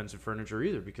super expensive furniture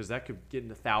either, because that could get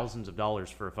into thousands of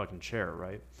dollars for a fucking chair,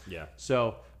 right? Yeah.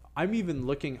 So I'm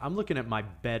looking at my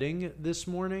bedding this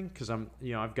morning, because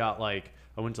I've got like,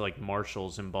 I went to like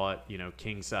Marshall's and bought,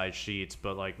 king size sheets,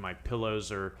 but like my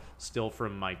pillows are still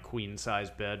from my queen size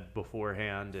bed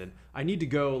beforehand. And I need to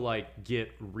go like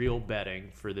get real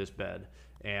bedding for this bed,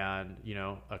 and,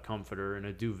 a comforter and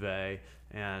a duvet,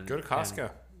 and Go to Costco.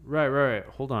 Right.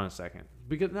 Hold on a second.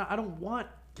 Because no,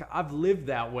 I've lived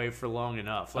that way for long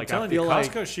enough. Like, I'm telling I feel you,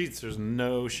 like Costco sheets, there's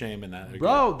no shame in that.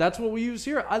 Bro, that's what we use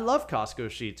here. I love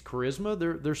Costco sheets. Charisma,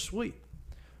 they're sweet.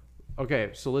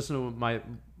 Okay, so listen to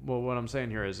what I'm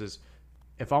saying here is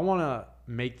if I want to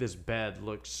make this bed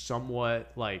look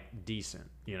somewhat like decent,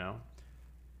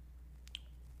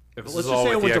 This is all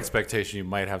with the expectation you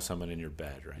might have someone in your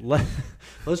bed, right?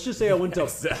 Let's just say I went to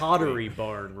Pottery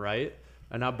Barn, right?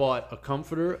 And I bought a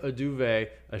comforter, a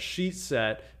duvet, a sheet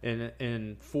set,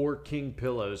 and 4 king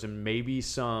pillows, and maybe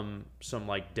some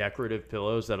like decorative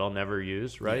pillows that I'll never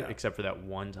use, right? Yeah. Except for that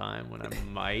one time when I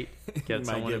might get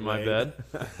someone get in my laid. bed.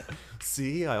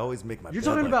 See, I always make my You're bed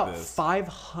talking like about this.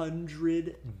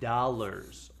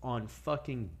 $500 on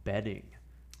fucking bedding.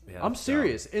 Yeah, I'm that's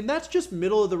serious. And that's just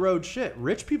middle of the road shit.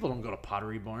 Rich people don't go to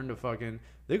Pottery Barn to fucking,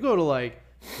 they go to like,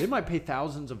 they might pay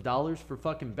thousands of dollars for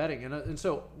fucking bedding. And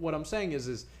so what I'm saying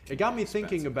is it got me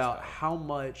thinking about how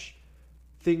much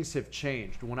things have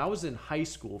changed. When I was in high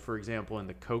school, for example, and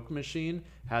the Coke machine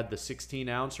had the 16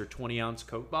 ounce or 20 ounce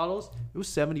Coke bottles, it was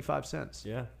 75 cents.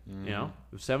 Yeah. It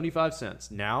was 75 cents.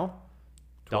 Now,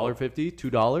 $1.50,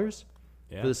 $2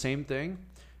 Yeah. for the same thing.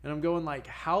 And I'm going like,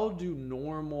 how do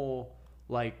normal,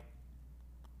 like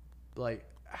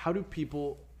how do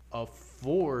people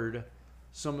afford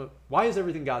why has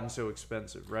everything gotten so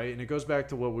expensive, right? And it goes back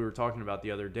to what we were talking about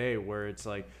the other day, where it's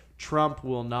like Trump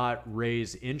will not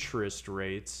raise interest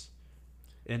rates,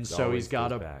 and so he's got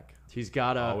to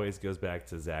Always goes back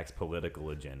to Zach's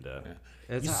political agenda.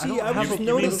 Yeah. You see, I was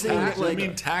noticing tax- like, you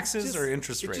mean taxes just- or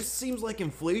interest It rates? just seems like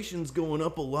inflation's going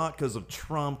up a lot because of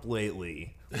Trump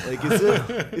lately. Like,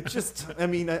 it's just, I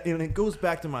mean, and it goes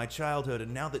back to my childhood.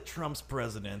 And now that Trump's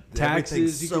president, taxes,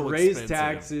 everything's you so can raise expensive.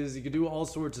 taxes, you can do all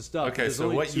sorts of stuff. Okay, There's so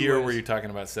only what 2 year ways. were you talking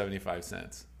about 75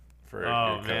 cents? For Oh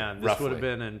your Coke? man, this Roughly. would have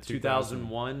been in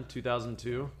 2001,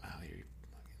 2002. Wow, you're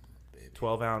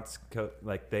 12-ounce Coke,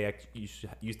 like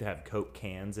used to have Coke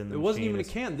cans in the It wasn't machine. even a It's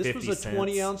can. This 50 was a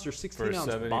 20 cents. ounce or for 16 ounce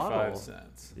 75 bottle.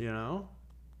 cents. You know,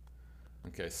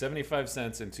 Okay, 75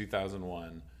 cents in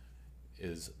 2001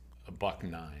 is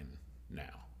 $1.09 now.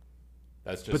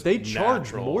 That's just but they charge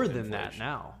natural more than inflation. that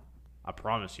now. I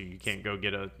promise you can't go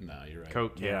get a No, you're right.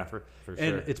 Coke can Yeah, for for and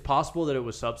sure. it's possible that it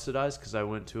was subsidized because I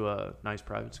went to a nice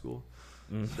private school.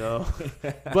 Mm. So,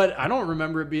 but I don't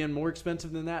remember it being more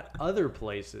expensive than that other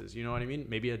places. You know what I mean?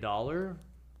 Maybe $1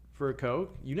 for a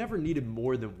Coke. You never needed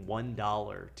more than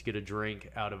 $1 to get a drink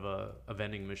out of a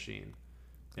vending machine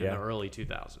in Yeah. the early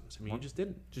 2000s. I mean, you just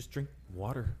didn't. Just drink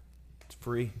water. It's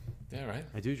free. Yeah, right.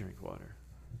 I do drink water.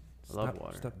 I love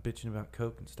water. Stop bitching about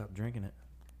Coke and stop drinking it.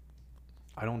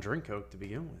 I don't drink Coke to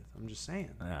begin with. I'm just saying.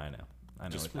 I know.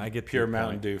 Just I get pure your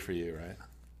Mountain point. Dew for you, right?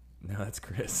 No, that's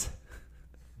Chris.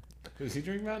 Does he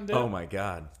drink Mountain Dew? Oh my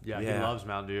God. Yeah, he loves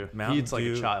Mountain Dew. Mountain he eats like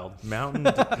Dew, a child.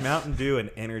 Mountain Dew and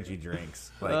energy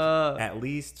drinks. Like at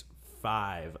least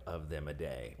 5 of them a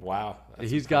day. Wow.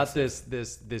 that's He's got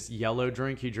impressive. this yellow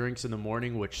drink he drinks in the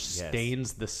morning, which Yes.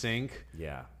 stains the sink.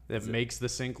 Yeah. That makes the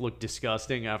sink look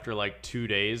disgusting after like 2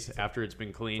 days after it's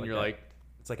been cleaned. You're like,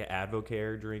 It's like an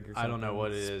Advocare drink or something. I don't know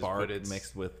what it is, Spark but it's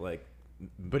mixed with like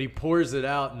but he pours it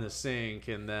out in the sink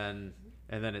and then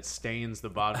it stains the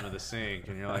bottom of the sink,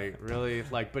 and you're like, really?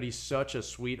 Like, but he's such a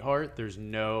sweetheart. There's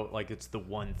no like, it's the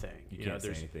one thing. You know, can't say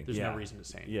there's anything. there's Yeah. no reason to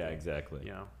say anything. Yeah, exactly.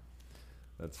 You know,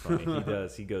 That's funny. He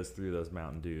does. He goes through those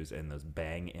Mountain Dews and those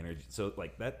Bang energy. So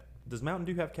like that. Does Mountain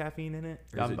Dew have caffeine in it?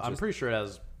 Or is I'm, it I'm just- pretty sure it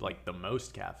has like the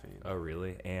most caffeine Oh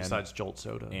really? And besides Jolt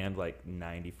Soda. and like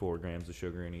 94 grams of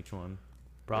sugar in each one. Yeah,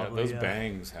 Probably those yeah.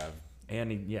 bangs have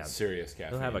And serious caffeine.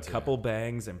 he'll have a too. couple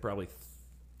bangs and probably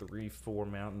 3-4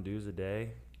 Mountain Dews a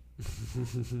day.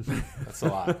 That's a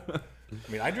lot.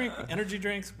 I mean, I drink energy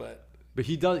drinks, but But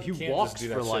he does. He can't just walks do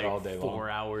that for shit like all day 4 long.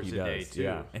 hours He a day does, too.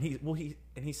 yeah. And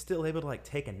he's still able to like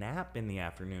take a nap in the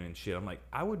afternoon and shit. I'm like,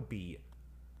 I would be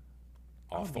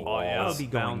off the Oh, wall. yeah. I would be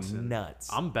going Bouncing. nuts.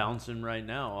 I'm bouncing right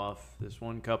now off this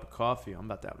one cup of coffee. I'm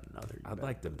about to have another. You I'd better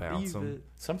like to bounce believe him. it.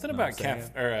 Something Know about what I'm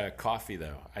saying? coffee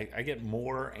though. I get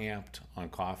more amped on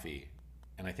coffee,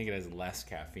 and I think it has less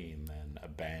caffeine than a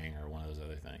Bang or one of those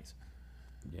other things.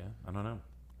 Yeah, I don't know.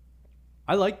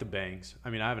 I like the bangs. I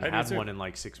mean, I haven't I do had too. one in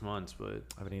like 6 months, but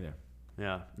I haven't either.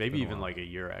 yeah, maybe been a even while. like a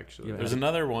year actually. Yeah. There's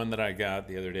another one that I got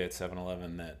the other day at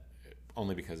 7-Eleven that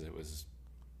only because it was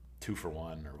 2 for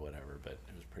 1 or whatever, but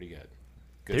it was pretty good.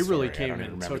 Good They really story. I came don't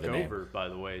even and remember took the name. over, by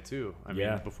the way, too. I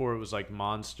Yeah. mean, before it was like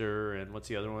Monster and what's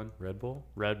the other one? Red Bull?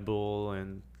 Red Bull,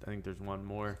 and I think there's one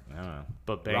more. I don't know.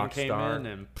 But Bang came Rockstar. in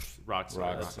and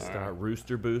Rockstar. That's Rockstar. it. Star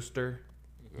Rooster Booster.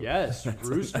 Yes,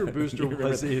 Rooster Booster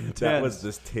was intense. That was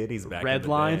just titties back Red in the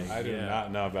line? day. I do Yeah.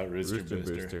 not know about Rooster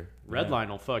Booster. Booster. Redline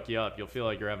will fuck you up. You'll feel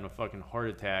like you're having a fucking heart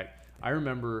attack. I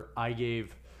remember I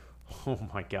gave, oh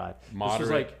my God. This Moderate was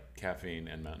like caffeine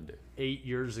and Mountain Dew. 8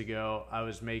 years ago. I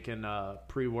was making a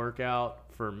pre-workout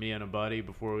for me and a buddy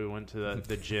before we went to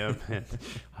the gym. And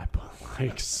I put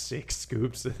like 6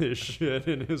 scoops of this shit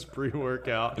in his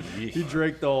pre-workout. He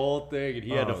drank the whole thing and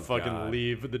he had to Oh, fucking God.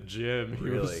 leave the gym. He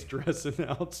was Really? stressing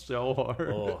out so hard.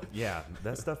 Oh, yeah.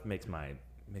 That stuff makes me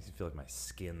feel like my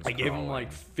skin's I gave him crawling.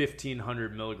 like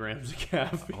 1,500 milligrams of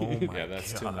caffeine. Oh my Yeah,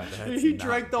 that's too God, much. that's He not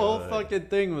drank the whole good. fucking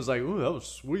thing and was like, ooh, that was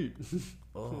sweet.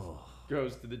 Oh,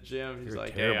 Goes to the gym. He's You're a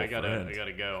like, hey, I terrible friend.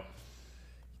 gotta go.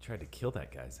 you tried to kill that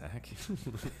guy, Zach.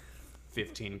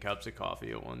 15 cups of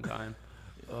coffee at one time.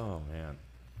 Oh man,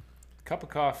 Cup of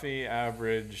coffee,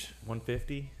 average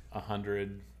 150.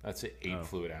 100. That's 8 Oh.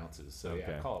 fluid ounces. So yeah,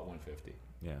 Okay. call it 150.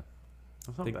 Yeah, That's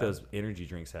I not think bad. those energy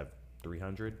drinks have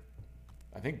 300.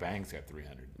 I think Bang's got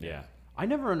 300. Yeah. I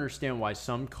never understand why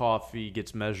some coffee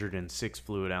gets measured in 6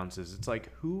 fluid ounces. It's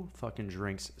like, who fucking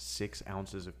drinks 6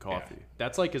 ounces of coffee? Yeah.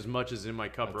 That's like as much as in my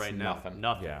cup That's right now.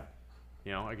 nothing. Yeah,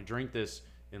 You know, I could drink this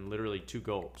in literally 2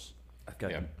 gulps. I've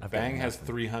got. Yeah, I've got Bang has nothing.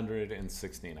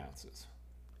 316 ounces.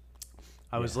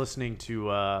 I was listening to,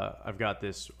 I've got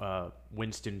this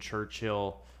Winston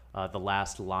Churchill, The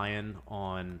Last Lion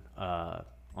on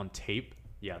tape.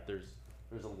 Yeah, there's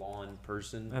a lawn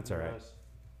person. That's all right.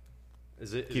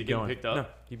 Is it Keep getting going. picked up? No,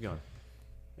 keep going.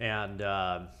 And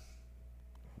so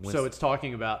Winston- it's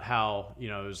talking about how, you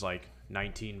know, it was like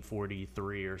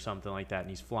 1943 or something like that. And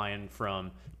he's flying from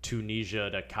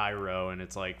Tunisia to Cairo and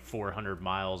it's like 400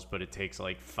 miles, but it takes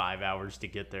like 5 hours to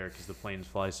get there because the planes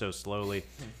fly so slowly.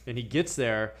 And he gets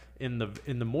there in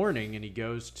the morning and he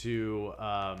goes to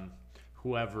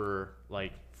whoever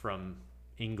like from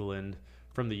England,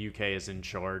 from the UK is in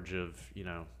charge of, you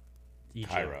know,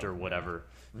 Egypt Cairo, or whatever,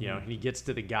 you know, and he gets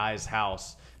to the guy's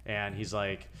house and he's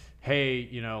like, hey,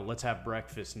 you know, let's have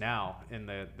breakfast now. And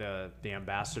the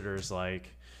ambassador's like,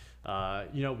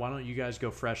 you know, why don't you guys go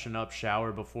freshen up,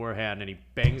 shower beforehand? And he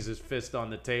bangs his fist on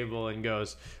the table and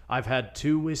goes, I've had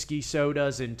 2 whiskey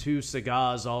sodas and 2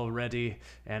 cigars already,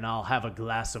 and I'll have a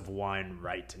glass of wine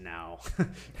right now.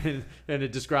 and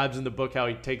it describes in the book how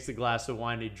he takes the glass of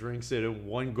wine, he drinks it in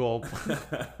 1 gulp.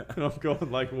 And I'm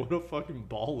going like, what a fucking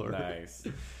baller. Nice.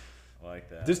 I like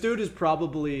that. This dude is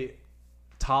probably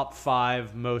top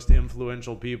 5 most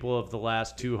influential people of the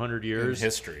last 200 In years.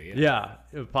 history. Yeah,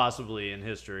 possibly in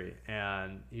history.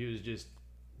 And he was just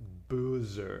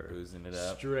boozer. Boozing it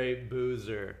up. Straight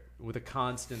boozer with a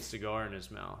constant cigar in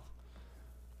his mouth.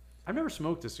 I've never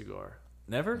smoked a cigar.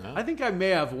 Never. No. I think I may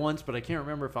have once, but I can't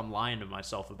remember if I'm lying to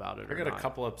myself about it I or got a not.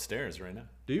 couple upstairs right now.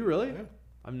 Do you really? Yeah.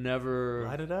 I've never...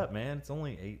 Light it up, man. It's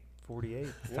only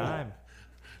 8:48. It's time.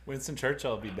 Winston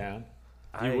Churchill will be down.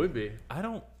 You would be. I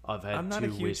don't. I've had I'm not 2 a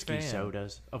huge whiskey fan.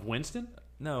 sodas. Of Winston?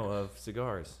 No, of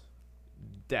cigars.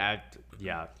 That,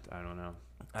 yeah, I don't know.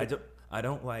 I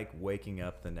don't like waking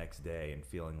up the next day and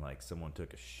feeling like someone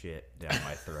took a shit down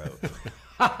my throat.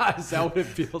 Is that what it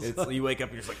feels It's like? you wake up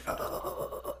and you're just like,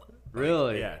 oh.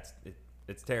 Really? Yeah,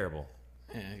 it's terrible.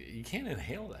 Yeah, you can't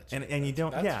inhale that shit. And you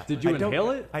don't. That's- Yeah. Did you I don't-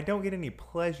 inhale it? I don't get any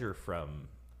pleasure from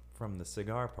the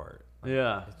cigar part.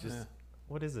 Yeah. It's just Yeah.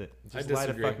 what is it? I Just light a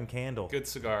disagree. fucking candle. Good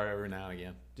cigar every now and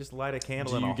again. Just light a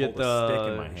candle Do and you I'll get hold a stick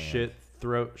in my the hand.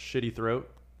 shitty throat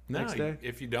No, next day?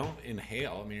 if you don't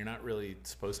inhale, I mean, you're not really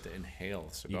supposed to inhale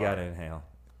a cigar. You gotta inhale.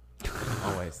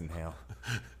 Always inhale.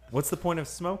 What's the point of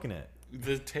smoking it?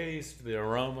 The taste, the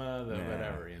aroma, the Nah.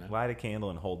 whatever, you know. Light a candle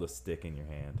and hold a stick in your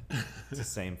hand. It's the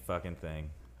same fucking thing.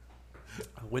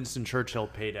 Winston Churchill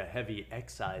paid a heavy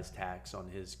excise tax on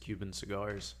his Cuban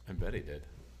cigars. I bet he did.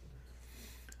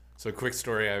 So, quick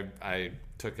story. I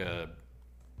took a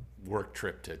work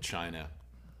trip to China,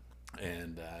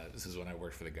 and this is when I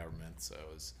worked for the government. So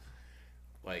it was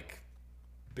like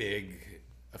big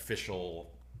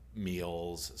official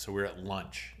meals. So we're at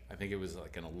lunch. I think it was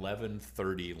like an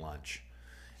 11:30 lunch,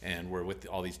 and we're with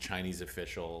all these Chinese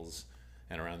officials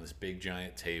and around this big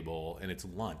giant table, and it's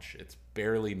lunch. It's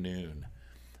barely noon,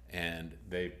 and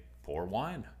they pour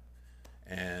wine,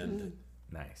 and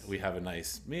Nice. we have a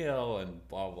nice meal and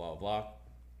blah blah blah.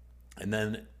 And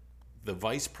then the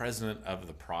vice president of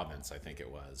the province, I think it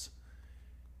was,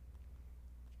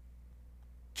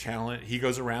 he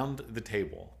goes around the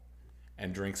table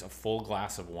and drinks a full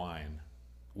glass of wine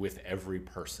with every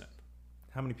person.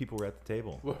 How many people were at the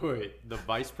table? Wait, the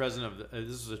vice president of this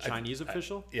is a Chinese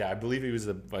official? Yeah, I believe he was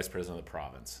the vice president of the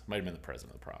province. Might have been the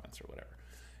president of the province or whatever.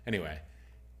 Anyway,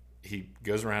 he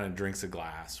goes around and drinks a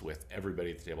glass with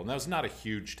everybody at the table. And that was not a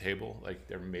huge table. Like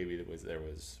there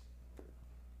was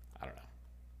I don't know,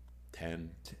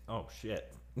 10, Oh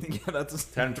shit! Yeah, that's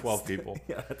 10, 12 people.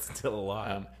 Yeah, that's still a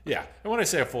lot. Yeah, and when I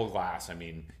say a full glass, I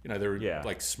mean, they were Yeah.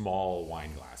 like small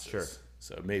wine glasses. Sure.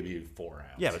 So maybe 4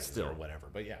 ounces. Yeah, but still. or whatever.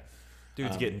 But yeah,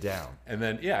 Dude's getting down. and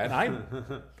then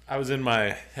and I was in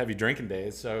my heavy drinking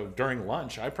days, so during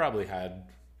lunch I probably had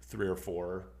 3 or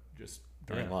 4 just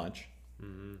during lunch,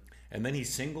 and then he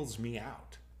singles me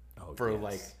out for yes.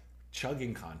 like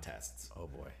chugging contests. Oh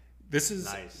boy. This is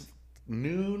Nice.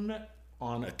 noon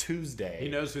on a Tuesday. He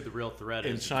knows who the real threat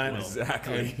in is. China. Will.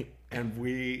 Exactly.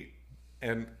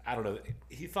 And I don't know.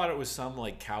 He thought it was some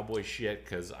like cowboy shit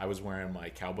because I was wearing my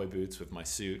cowboy boots with my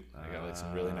suit. I got like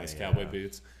some really nice cowboy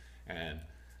boots, and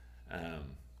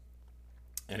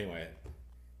anyway,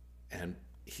 and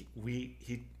we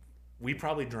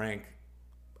probably drank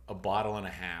a bottle and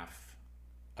a half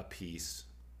a piece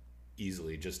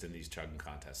easily just in these chugging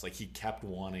contests. Like he kept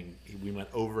wanting. We went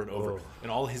over and over,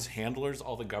 and all his handlers,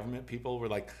 all the government people were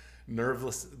like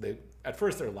nervous. At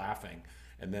first they're laughing,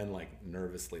 and then like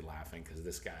nervously laughing because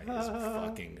this guy is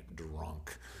fucking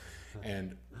drunk,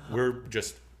 and we're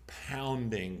just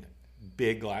pounding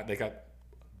big glass. They got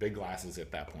big glasses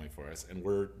at that point for us, and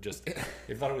we're just.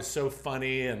 They thought it was so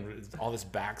funny, and all this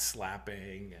back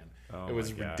slapping, and it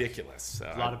was ridiculous. So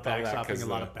A lot of back slapping, a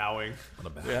lot of bowing.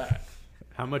 Yeah.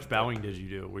 How much bowing did you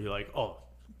do? Were you like, oh,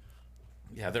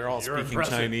 Yeah, they're all You're speaking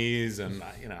impressive. Chinese, and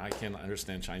I can't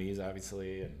understand Chinese,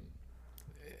 obviously, and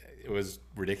it was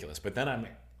ridiculous. But then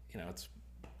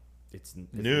it's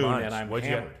noon, lunch. and I'm What'd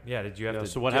you hammered. did you have to?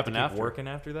 so what did you have to happened keep after? working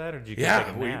after that, or did you go take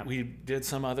Yeah, a nap? we did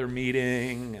some other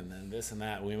meeting, and then this and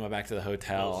that. We went back to the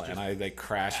hotel, and I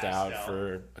crashed out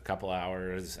for a couple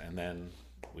hours, and then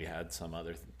we had some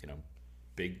other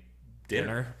big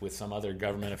dinner with some other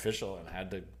government official, and had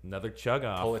to Another chug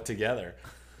off. pull it together.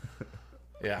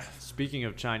 Yeah. speaking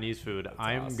of Chinese food,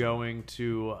 I'm awesome. going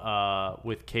to,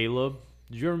 with Caleb.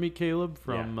 Did you ever meet Caleb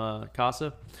from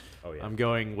Casa? Oh yeah. I'm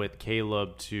going with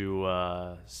Caleb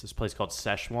to this place called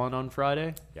Szechuan on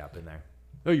Friday. Yeah, I've been there.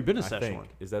 Oh, you've been to I Szechuan? think.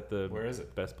 Is that the Where is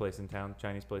it? best place in town?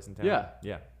 Chinese place in town? Yeah.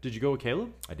 Yeah. Did you go with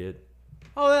Caleb? I did.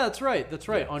 Oh, that's right. That's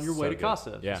right. Yeah, on your so way to good.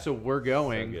 Casa. Yeah. So we're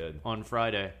going good. on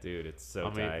Friday. Dude, it's so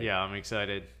I'm tight. I'm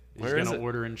excited. He's Where is gonna it?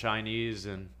 order in Chinese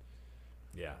and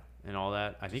Yeah. all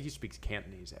that. I think he speaks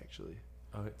Cantonese actually.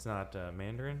 Oh, it's not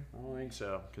Mandarin? I don't think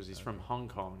so because he's from Hong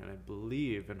Kong, and I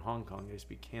believe in Hong Kong they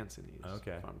speak Cantonese.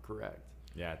 Okay. if I'm correct.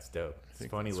 Yeah, it's dope. It's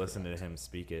think funny that's listening to him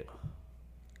speak it.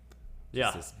 Yeah,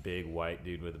 Just this big white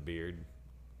dude with a beard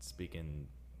speaking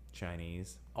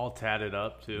Chinese. all tatted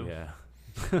up too. Yeah.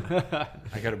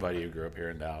 I got a buddy who grew up here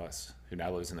in Dallas, who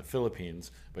now lives in the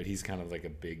Philippines, but he's kind of like a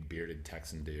big bearded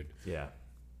Texan dude, Yeah.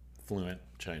 fluent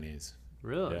Chinese.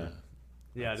 Really? Yeah.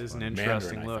 Yeah, it is an Mandarin,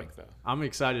 interesting I look. think, though. I'm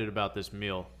excited about this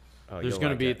meal. Oh, There's you'll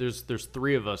gonna like be it. there's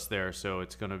 3 of us there, so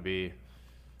it's gonna be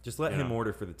Just let Yeah. him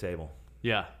order for the table.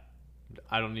 yeah.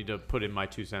 I don't need to put in my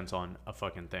 2 cents on a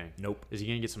fucking thing. Nope. Is he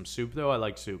gonna get some soup though? I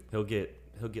like soup. He'll get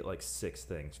like 6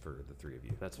 things for the 3 of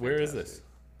you. That's Where is fantastic.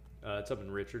 this? It's up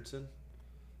in Richardson.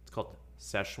 It's called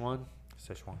Szechuan.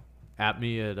 Szechuan. At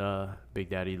me at Big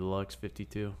Daddy Deluxe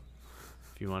 52.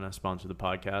 If you want to sponsor the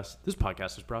podcast. This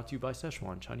podcast is brought to you by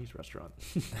Szechuan Chinese restaurant.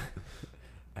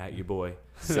 At your boy.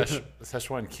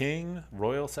 Szechuan King,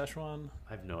 Royal Szechuan,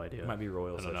 I have no idea. It might be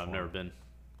Royal I don't know. I've Szechuan. never been.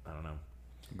 I don't know.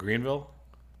 Greenville.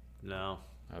 No.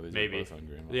 Oh, these are Maybe. both on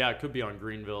Greenville. Yeah, it could be on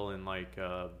Greenville and like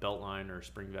Beltline or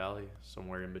Spring Valley,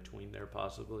 somewhere in between there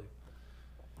possibly.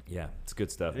 Yeah, it's good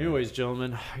stuff. man. Anyways,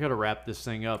 gentlemen, I got to wrap this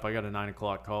thing up. I got a 9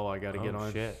 o'clock call. I got to Oh, get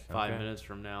on shit. 5 Okay. minutes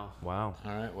from now. Wow.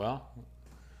 All right. Well,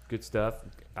 Good stuff.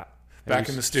 Back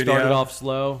in the studio. Started off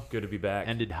slow, Good to be back.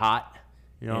 ended hot.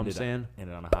 You know what I'm saying?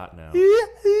 Ended on a hot note.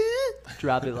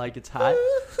 Drop it like it's hot.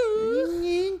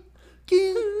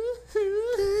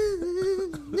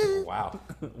 Wow.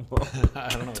 I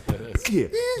don't know what that is.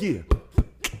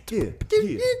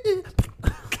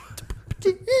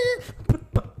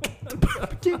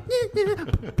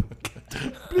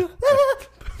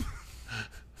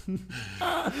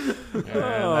 And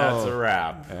that's a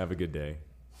wrap. Have a good day.